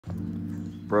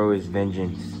bro is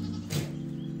vengeance.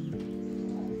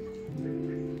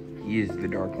 He is the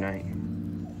Dark Knight.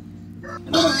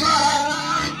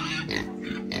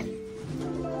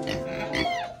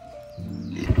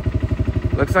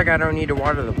 Looks like I don't need to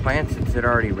water the plants since it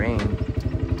already rained.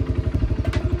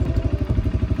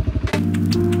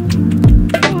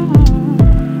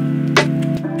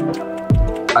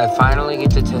 I finally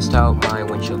get to test out my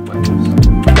windshield wipers.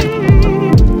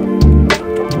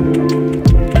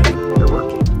 They're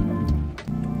working.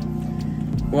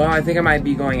 Well, I think I might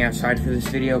be going outside for this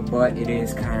video, but it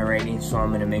is kind of raining, so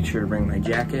I'm gonna make sure to bring my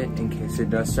jacket in case it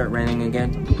does start raining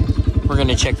again. We're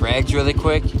gonna check for eggs really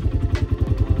quick.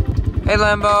 Hey,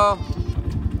 Lambo.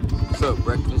 What's up,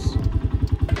 breakfast?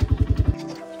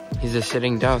 He's a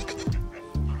sitting duck.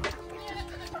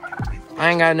 I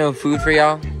ain't got no food for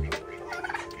y'all.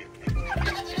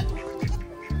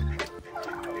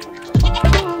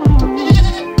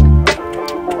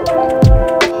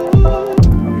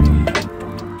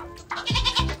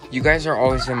 You guys are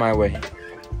always in my way.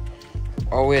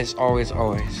 Always, always,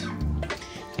 always.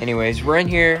 Anyways, we're in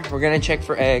here. We're gonna check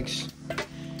for eggs.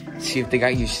 See if they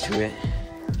got used to it.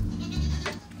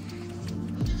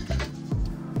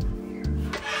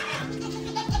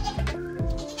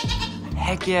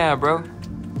 Heck yeah, bro.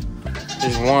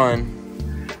 There's one.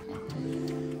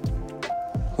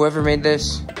 Whoever made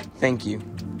this, thank you.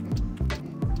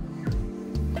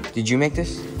 Did you make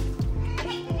this?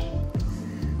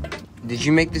 Did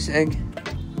you make this egg?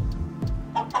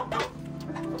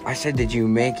 I said, did you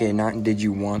make it, not did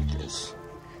you want this?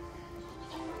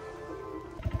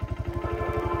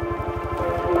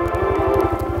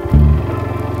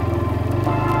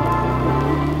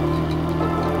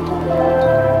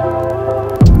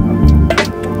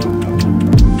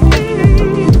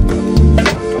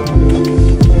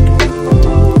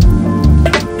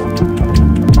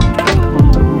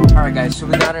 Alright guys, so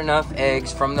we got enough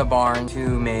eggs from the barn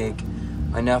to make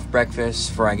enough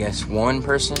breakfast for, I guess, one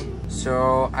person.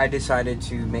 So I decided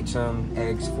to make some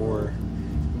eggs for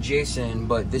Jason,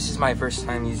 but this is my first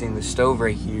time using the stove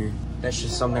right here. That's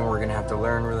just something we're gonna have to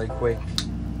learn really quick.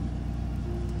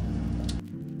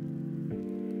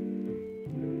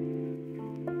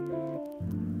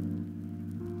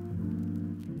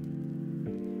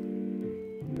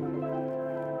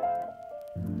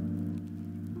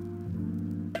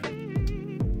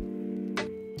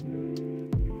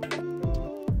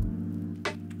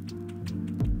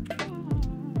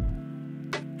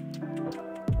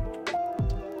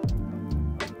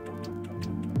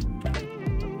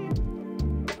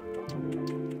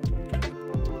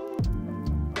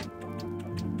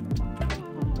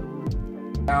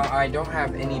 Now, I don't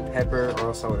have any pepper, or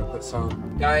else I would have put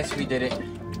some. Guys, we did it.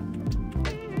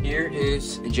 Here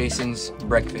is Jason's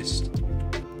breakfast.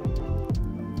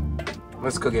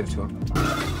 Let's go give it to him.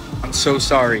 I'm so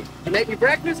sorry. You make me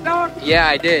breakfast, dog? Yeah,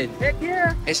 I did. Heck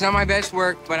yeah. It's not my best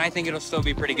work, but I think it'll still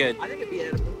be pretty good. I think it'd be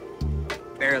edible.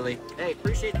 Barely. Hey,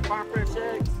 appreciate the farm fresh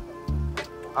eggs.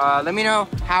 Let me know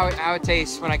how it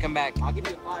tastes when I come back. I'll give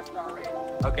you a 5-star rating.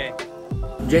 Okay.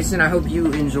 Jason, I hope you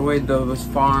enjoyed those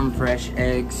farm fresh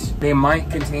eggs. They might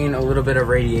contain a little bit of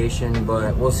radiation,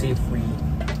 but we'll see if we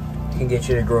can get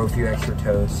you to grow a few extra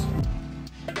toes.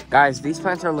 Guys, these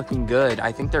plants are looking good.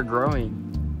 I think they're growing.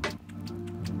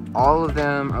 All of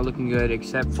them are looking good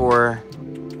except for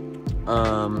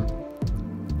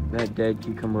that dead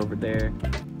cucumber over there.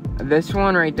 This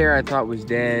one right there I thought was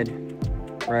dead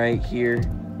right here,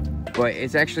 but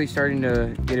it's actually starting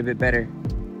to get a bit better.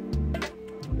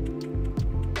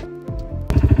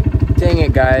 Dang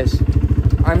it, guys.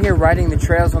 I'm here riding the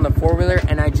trails on the 4-wheeler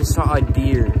and I just saw a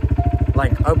deer,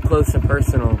 like up close and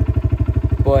personal,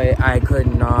 but I could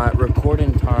not record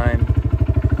in time.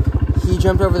 He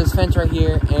jumped over this fence right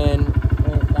here and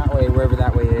went that way, wherever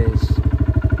that way is.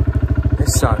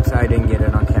 This sucks, I didn't get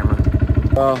it on camera.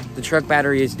 Well, the truck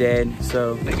battery is dead,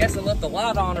 so. I guess I left the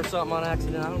light on or something on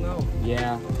accident, I don't know.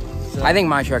 Yeah. So, I think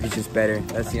my truck is just better.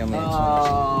 That's the only explanation.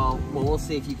 Oh, well, we'll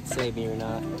see if you can save me or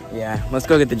not. Yeah, let's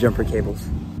go get the jumper cables.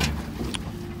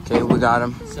 Okay, we got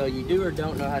them. So you do or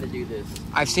don't know how to do this?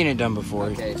 I've seen it done before.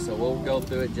 Okay, so we'll go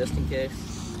through it just in case.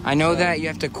 I know that you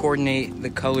have to coordinate the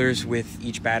colors with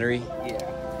each battery. Yeah,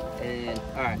 and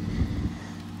all right,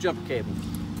 jumper cable.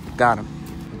 Got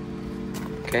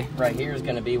them. Okay. Right here is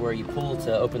gonna be where you pull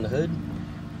to open the hood.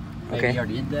 Maybe Okay. you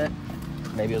already did that.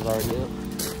 Maybe it was already up.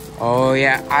 Oh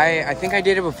yeah, I think I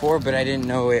did it before, but I didn't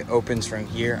know it opens from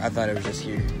here. I thought it was just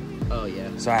here. Oh yeah.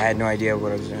 So I had no idea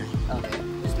what I was doing. Okay.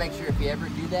 Just make sure if you ever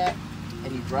do that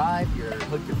and you drive, your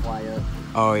hood could fly up.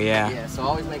 Oh yeah. Yeah, so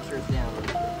always make sure it's down.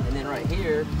 And then right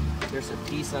here, there's a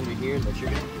piece under here that you're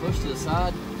gonna push to the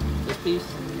side, this piece.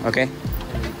 Okay.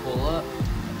 And then pull up.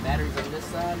 Batteries on this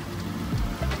side.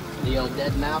 The old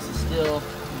dead mouse is still.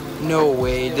 No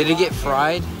way. Did it get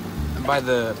fried by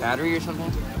the battery or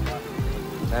something?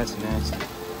 That's nasty.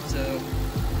 So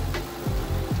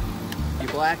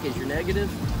your black is your negative.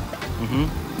 Mm-hmm.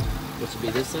 Which will be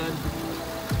this side.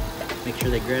 Make sure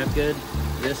they grab good.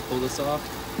 This, pull this off.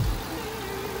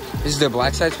 Is the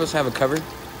black side supposed to have a cover?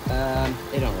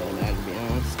 It don't really matter, to be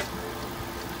honest.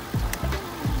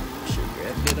 Should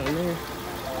grab good on there.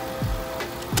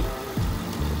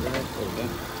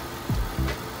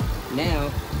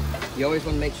 Now, you always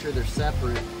want to make sure they're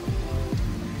separate.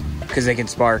 Because they can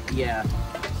spark. Yeah.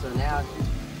 So now,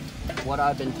 what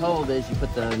I've been told is you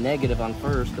put the negative on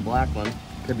first, the black one.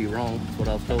 Could be wrong, that's what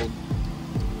I was told.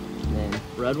 And then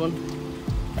red one.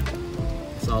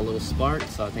 Saw a little spark,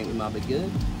 so I think we might be good.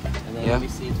 And then let me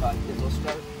see if I can get a little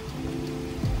start.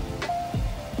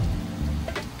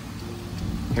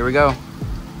 Here we go.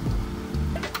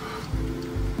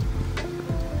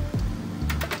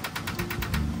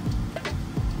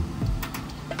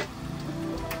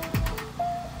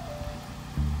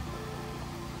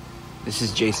 This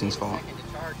is Jason's fault. Second to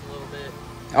charge a little bit.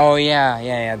 Oh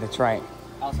yeah, that's right.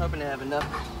 I was hoping to have enough.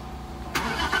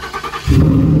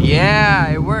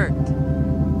 Yeah, it worked.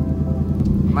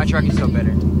 My truck is still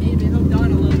better. Maybe it hooked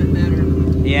on a little bit better.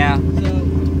 Yeah. So,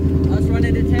 us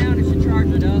running to town, it should charge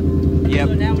it up. Yep.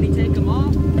 So now when you take them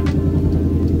off,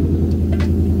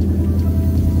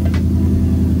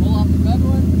 pull off the red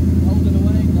one, hold it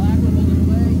away, black one, hold it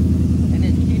away, and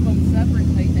then keep them separate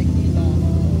until you take these off.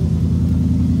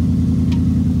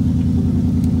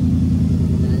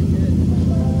 That's good.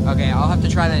 Okay, I'll have to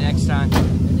try that next time.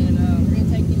 And then we're going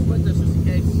to take these with us just in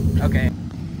case. Okay.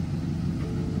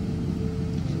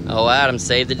 Oh, Adam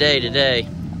saved the day today.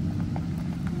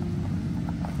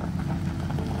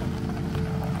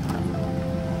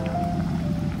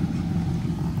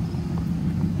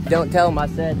 Don't tell him I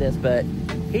said this, but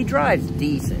he drives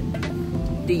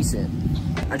decent. Decent.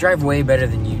 I drive way better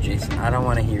than you, Jason. I don't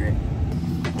want to hear it.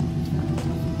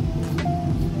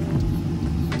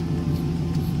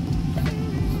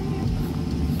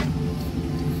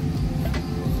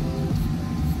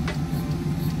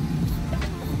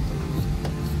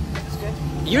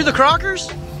 You're the Crockers?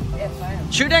 Yes, I am.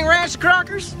 Shoe Dang Ranch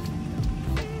Crockers?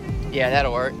 Yeah,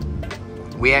 that'll work.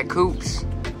 We at Coops.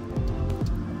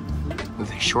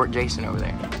 With a short Jason over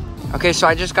there. Okay, so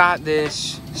I just got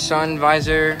this sun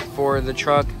visor for the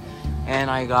truck and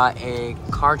I got a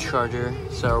car charger,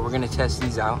 so we're gonna test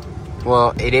these out.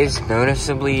 Well, it is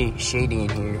noticeably shady in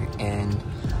here and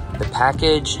the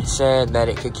package said that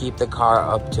it could keep the car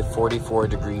up to 44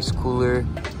 degrees cooler,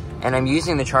 and I'm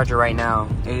using the charger right now.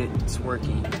 It's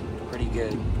working pretty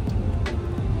good.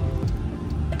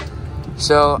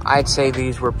 So I'd say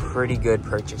these were pretty good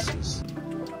purchases.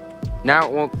 Now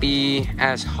it won't be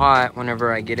as hot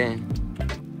whenever I get in.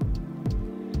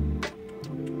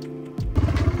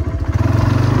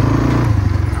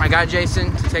 I got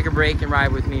Jason to take a break and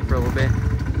ride with me for a little bit.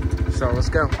 So let's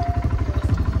go.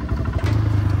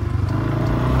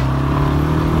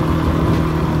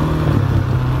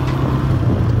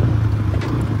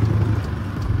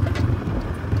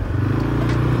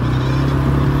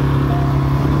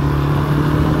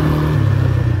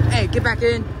 Hey, get back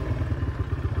in.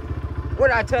 What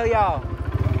did I tell y'all?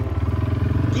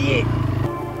 Get.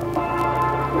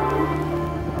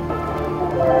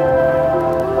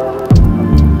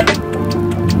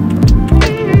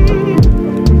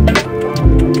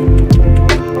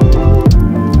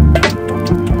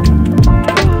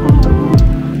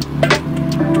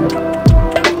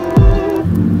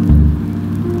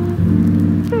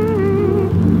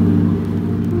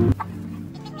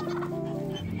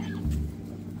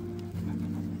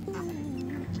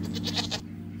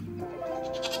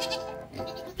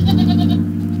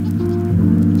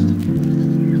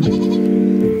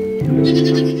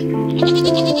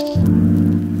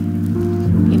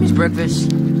 Give me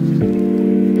breakfast.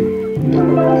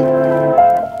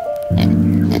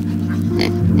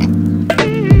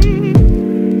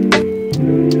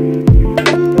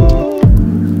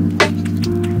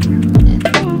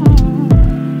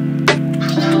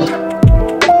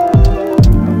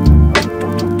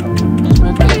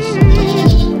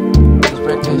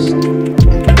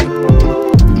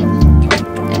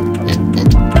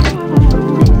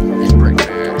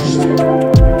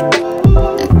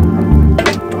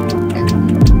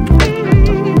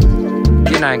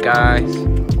 Guys,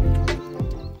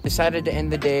 decided to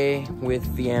end the day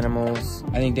with the animals.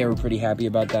 I think they were pretty happy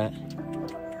about that.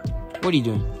 What are you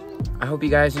doing? I hope you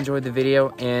guys enjoyed the video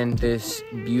and this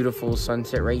beautiful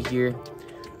sunset right here.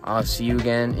 I'll see you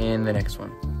again in the next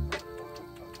one.